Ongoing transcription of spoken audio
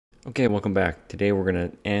Okay, welcome back. Today we're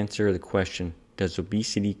going to answer the question, does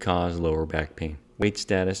obesity cause lower back pain? Weight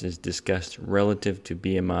status is discussed relative to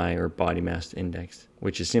BMI or body mass index,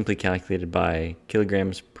 which is simply calculated by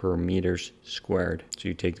kilograms per meters squared. So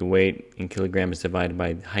you take the weight in kilograms divided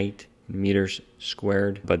by the height in meters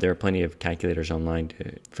squared, but there are plenty of calculators online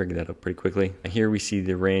to figure that out pretty quickly. Here we see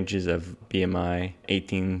the ranges of BMI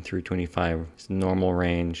 18 through 25. It's normal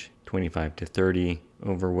range, 25 to 30,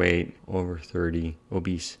 overweight, over 30,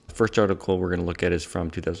 obese. The first article we're going to look at is from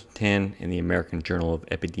 2010 in the American Journal of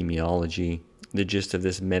Epidemiology. The gist of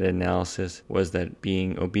this meta-analysis was that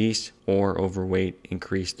being obese or overweight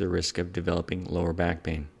increased the risk of developing lower back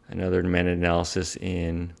pain. Another meta-analysis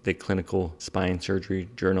in the Clinical Spine Surgery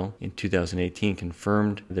Journal in 2018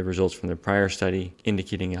 confirmed the results from the prior study,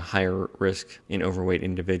 indicating a higher risk in overweight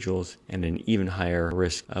individuals and an even higher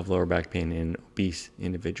risk of lower back pain in obese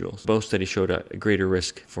individuals. Both studies showed a greater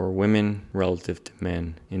risk for women relative to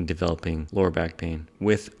men in developing lower back pain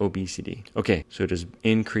with obesity. Okay, so does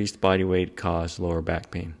increased body weight cause lower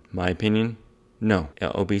back pain? My opinion? No.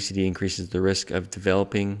 Obesity increases the risk of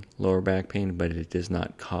developing lower back pain, but it does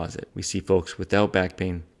not cause it. We see folks without back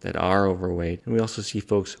pain that are overweight, and we also see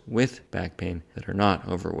folks with back pain that are not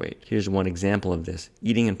overweight. Here's one example of this.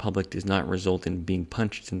 Eating in public does not result in being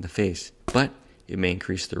punched in the face, but it may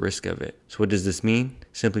increase the risk of it. So what does this mean?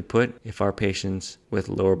 Simply put, if our patients with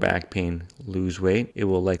lower back pain lose weight, it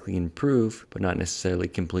will likely improve, but not necessarily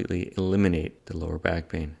completely eliminate the lower back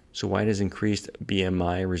pain. So why does increased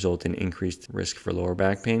BMI result in increased risk for lower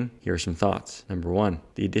back pain? Here are some thoughts. Number one,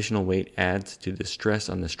 the additional weight adds to the stress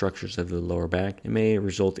on the structures of the lower back and may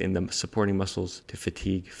result in the supporting muscles to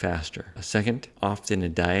fatigue faster. Second, often a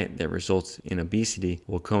diet that results in obesity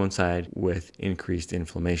will coincide with increased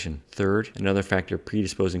inflammation. Third, another factor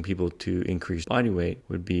predisposing people to increased body weight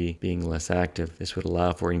would be being less active. This would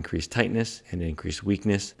allow for increased tightness and increased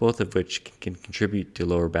weakness, both of which can contribute to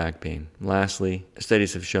lower back pain. Lastly,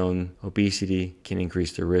 studies have shown obesity can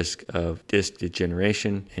increase the risk of disc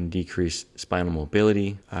degeneration and decrease spinal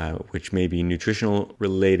mobility, which may be nutritional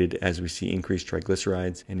related as we see increased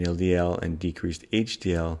triglycerides and LDL and decreased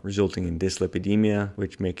HDL, resulting in dyslipidemia,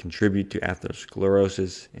 which may contribute to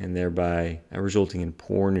atherosclerosis and thereby resulting in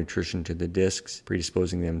poor nutrition to the discs,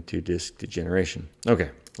 predisposing them to disc degeneration. Okay.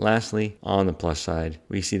 Lastly, on the plus side,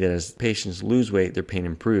 we see that as patients lose weight, their pain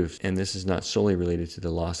improves, and this is not solely related to the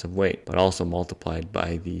loss of weight, but also multiplied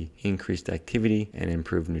by the increased activity and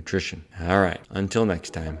improved nutrition. All right, until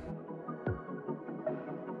next time.